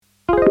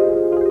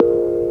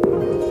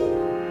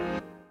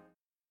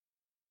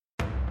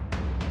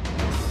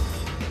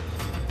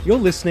You're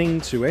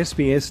listening to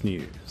SBS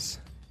News.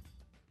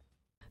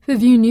 For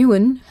View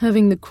Nguyen,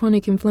 having the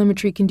chronic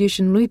inflammatory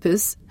condition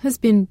lupus has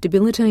been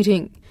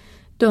debilitating.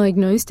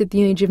 Diagnosed at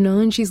the age of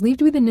 9, she's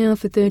lived with it now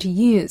for 30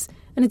 years,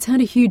 and it's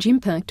had a huge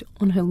impact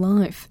on her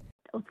life.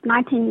 It was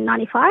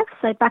 1995,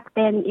 so back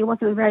then it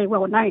wasn't very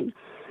well known.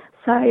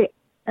 So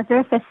the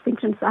very first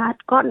symptoms I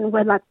had gotten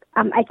were like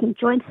aching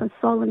joints and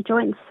swollen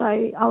joints. So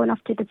I went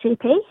off to the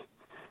GP,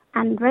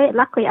 and very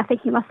luckily I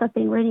think he must have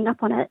been reading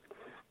up on it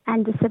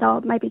and just said,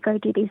 oh, maybe go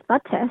do these blood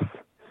tests.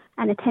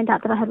 And it turned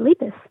out that I had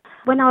lupus.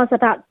 When I was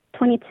about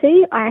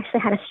 22, I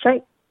actually had a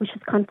stroke, which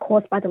was kind of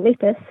caused by the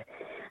lupus.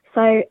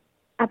 So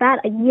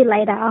about a year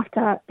later,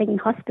 after being in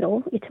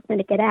hospital, it took me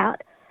to get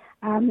out,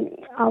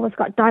 I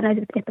got diagnosed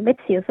with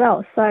epilepsy as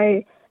well.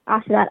 So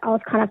after that, I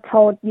was kind of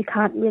told you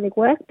can't really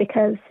work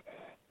because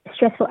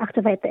stress will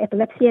activate the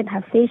epilepsy and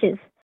have seizures.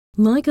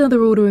 Like other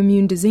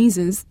autoimmune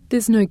diseases,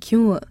 there's no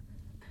cure.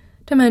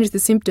 To manage the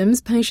symptoms,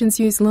 patients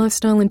use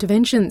lifestyle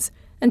interventions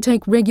and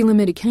take regular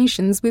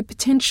medications with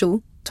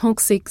potential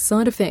toxic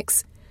side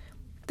effects.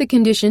 The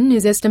condition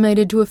is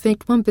estimated to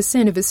affect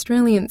 1% of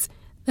Australians.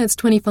 That's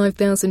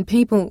 25,000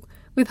 people,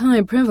 with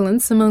higher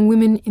prevalence among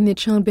women in their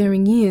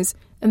childbearing years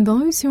and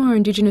those who are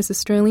Indigenous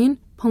Australian,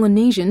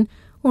 Polynesian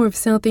or of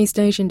Southeast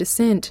Asian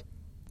descent.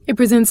 It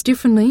presents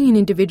differently in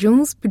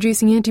individuals,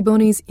 producing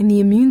antibodies in the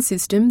immune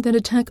system that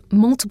attack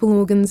multiple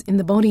organs in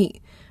the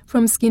body,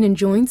 from skin and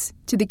joints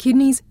to the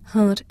kidneys,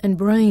 heart and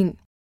brain.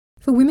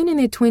 For women in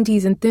their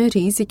 20s and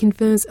 30s, it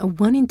confers a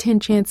 1 in 10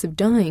 chance of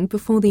dying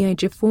before the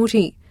age of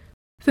 40.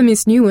 For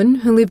Ms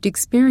Nguyen, her lived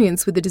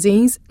experience with the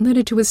disease led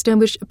her to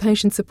establish a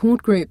patient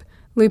support group,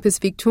 Lupus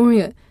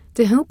Victoria,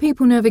 to help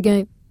people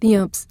navigate the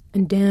ups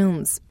and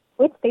downs.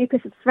 With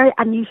lupus, it's very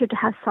unusual to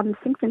have some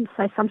symptoms.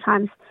 So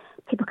sometimes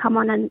people come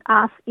on and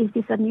ask, is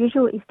this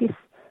unusual? Is this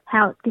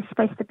how this is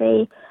supposed to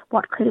be?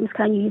 What creams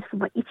can I use for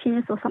my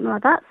itchiness or something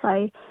like that?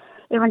 So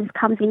everyone just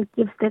comes in,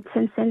 gives their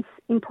 10 cents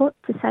input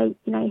to say,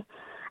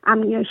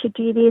 you should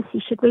do this,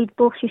 you should read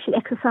books, you should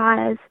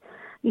exercise,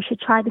 you should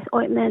try this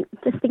ointment,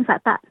 just things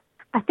like that.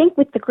 I think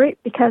with the group,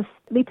 because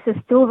lupus is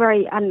still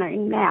very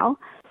unknown now,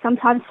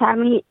 sometimes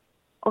family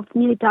of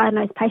newly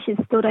diagnosed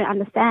patients still don't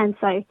understand.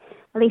 So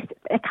at least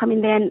they come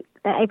in there and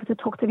they're able to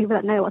talk to people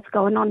that know what's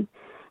going on,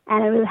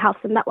 and it really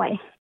helps them that way.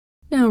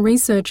 Now,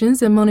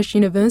 researchers at Monash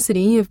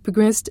University have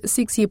progressed a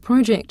 6-year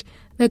project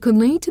that could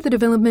lead to the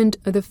development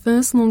of the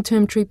first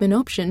long-term treatment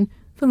option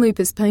for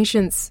lupus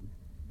patients.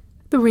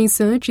 The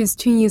research is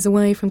 2 years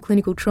away from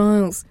clinical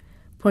trials.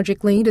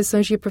 Project lead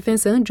Associate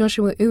Professor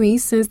Joshua Uwe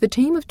says the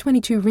team of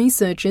 22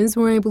 researchers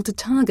were able to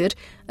target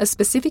a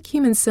specific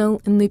human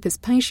cell in lupus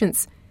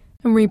patients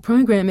and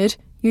reprogram it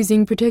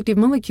using protective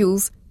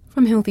molecules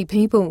from healthy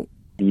people.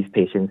 These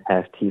patients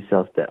have T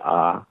cells that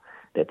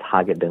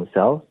target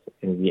themselves,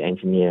 and we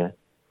engineer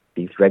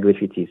these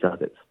regulatory T cells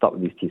that stop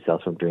these T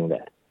cells from doing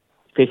that.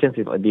 Patients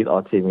with these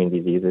autoimmune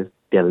diseases,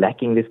 they're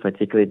lacking this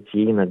particular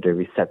gene or the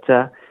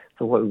receptor.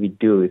 So what we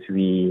do is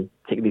we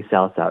take these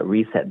cells out,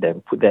 reset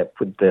them, put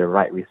the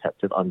right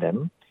receptors on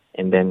them,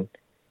 and then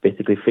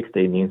basically fix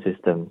the immune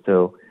system.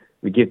 So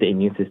we give the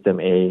immune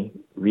system a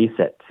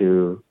reset,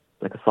 to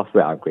like a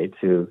software upgrade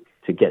to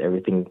get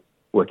everything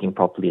working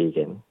properly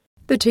again.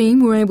 The team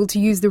were able to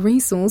use the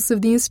resource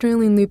of the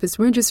Australian Lupus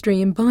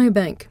Registry and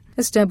Biobank,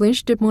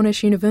 established at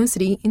Monash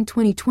University in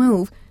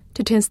 2012,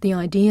 to test the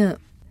idea.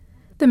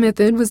 The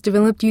method was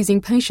developed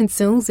using patient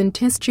cells in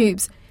test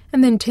tubes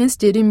and then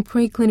tested in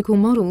preclinical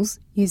models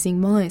using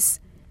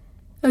mice.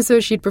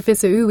 Associate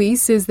Professor Uwe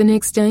says the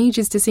next stage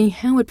is to see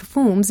how it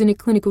performs in a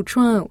clinical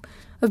trial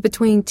of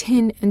between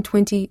 10 and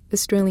 20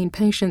 Australian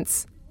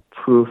patients.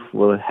 Proof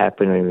will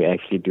happen when we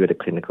actually do the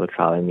clinical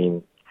trial. I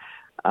mean,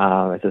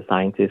 as a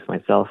scientist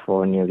myself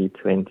for nearly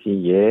 20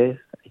 years,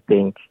 I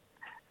think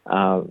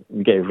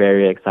we get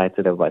very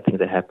excited about things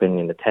that happen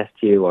in the test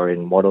tube or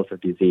in models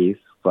of disease,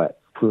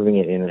 but proving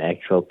it in an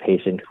actual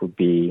patient would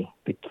be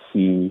the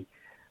key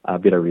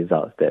bit of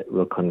results that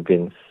will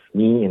convince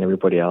me and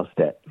everybody else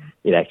that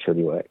it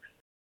actually works.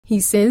 He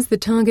says the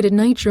targeted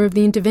nature of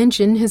the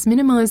intervention has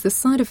minimised the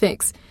side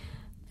effects,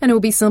 and it will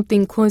be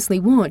something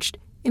closely watched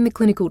in the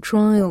clinical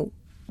trial.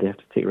 They have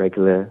to take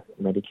regular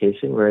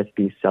medication, whereas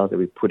these cells that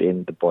we put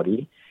in the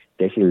body,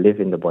 they actually live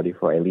in the body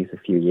for at least a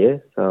few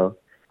years. So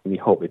we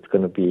hope it's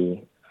going to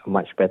be a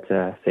much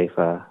better,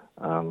 safer,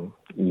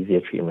 easier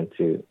treatment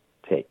to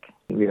take.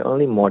 We're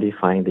only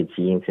modifying the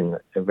genes in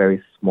a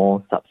very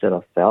small subset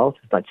of cells.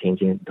 It's not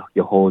changing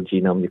your whole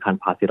genome. You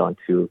can't pass it on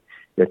to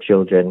your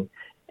children.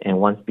 And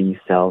once these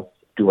cells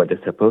do what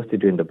they're supposed to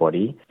do in the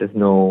body, there's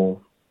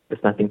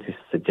nothing to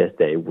suggest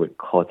that it would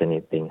cause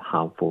anything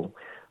harmful.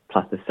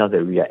 Plus, the cells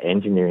that we are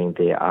engineering,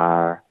 they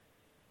are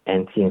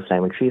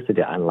anti-inflammatory, so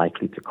they're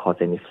unlikely to cause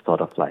any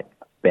sort of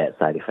bad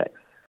side effects.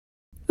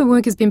 The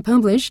work has been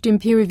published in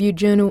peer-reviewed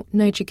journal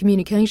Nature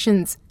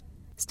Communications.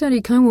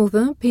 Study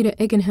co-author Peter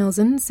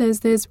Eggenhausen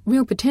says there's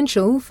real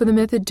potential for the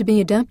method to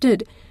be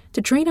adapted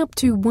to treat up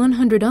to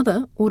 100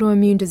 other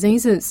autoimmune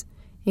diseases,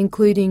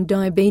 including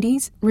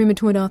diabetes,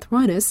 rheumatoid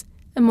arthritis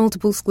and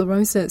multiple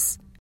sclerosis.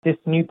 This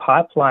new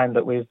pipeline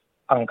that we've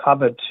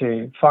uncovered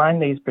to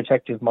find these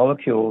protective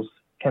molecules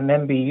can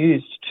then be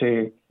used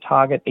to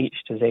target each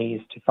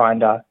disease, to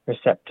find a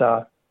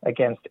receptor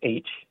against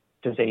each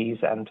disease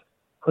and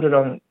put it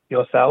on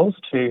your cells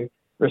to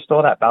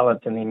restore that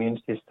balance in the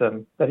immune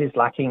system that is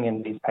lacking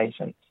in these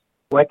patients.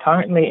 We're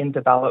currently in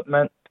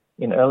development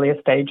in earlier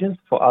stages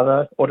for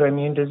other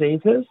autoimmune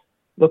diseases,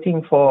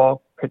 looking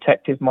for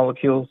protective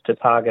molecules to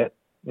target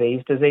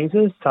these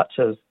diseases, such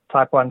as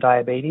type 1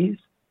 diabetes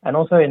and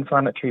also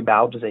inflammatory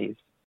bowel disease.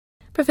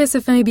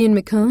 Professor Fabian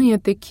Mackay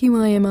at the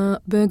QIMR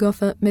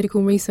Berghofer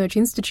Medical Research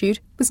Institute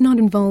was not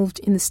involved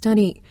in the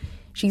study.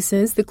 She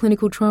says the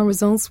clinical trial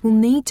results will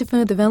need to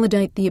further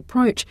validate the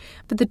approach,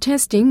 but the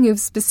testing of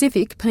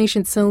specific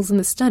patient cells in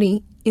the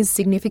study is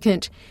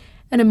significant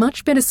and a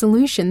much better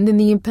solution than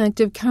the impact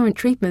of current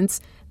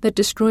treatments that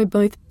destroy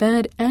both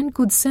bad and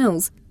good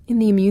cells in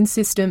the immune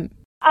system.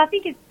 I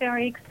think it's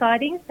very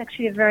exciting. It's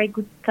actually a very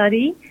good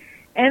study.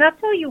 And I'll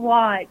tell you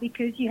why,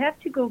 because you have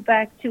to go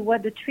back to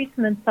what the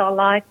treatments are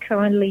like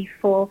currently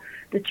for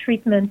the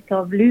treatments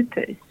of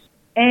lupus.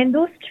 And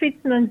those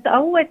treatments, I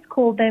always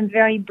call them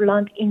very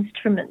blunt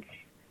instruments.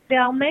 They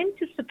are meant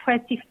to suppress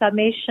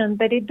inflammation,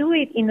 but they do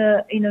it in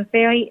a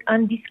very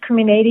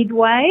undiscriminated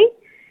way.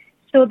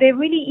 So they're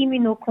really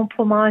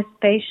immunocompromised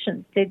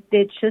patients. They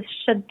just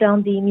shut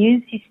down the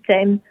immune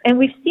system. And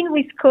we've seen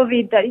with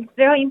COVID that it's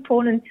very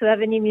important to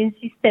have an immune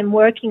system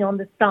working on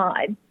the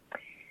side.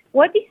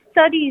 What this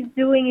study is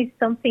doing is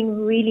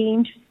something really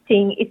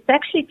interesting. It's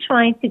actually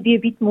trying to be a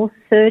bit more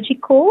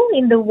surgical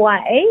in the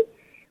way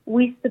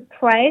we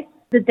suppress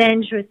the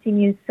dangerous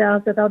immune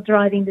cells that are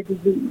driving the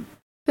disease.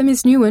 For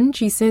Ms. Nguyen,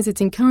 she says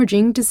it's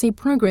encouraging to see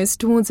progress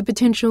towards a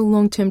potential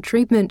long-term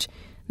treatment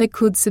that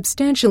could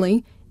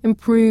substantially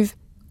improve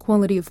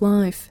quality of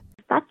life.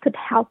 That could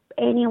help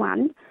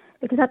anyone,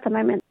 because at the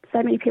moment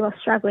so many people are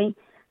struggling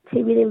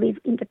to really live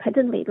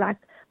independently. Like,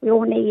 we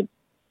all need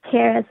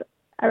carers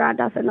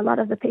around us, and a lot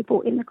of the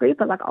people in the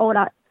group are like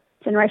older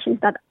generations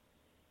that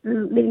are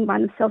living by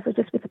themselves or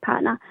just with a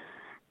partner.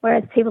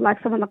 Whereas people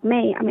like someone like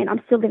me, I mean,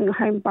 I'm still living at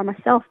home by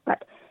myself,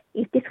 but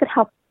if this could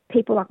help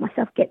people like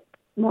myself get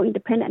more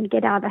independent and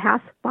get out of the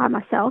house by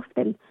myself,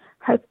 then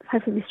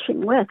hopefully this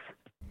treatment works.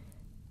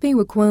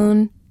 Biwa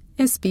Kwan,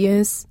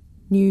 SBS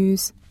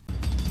News.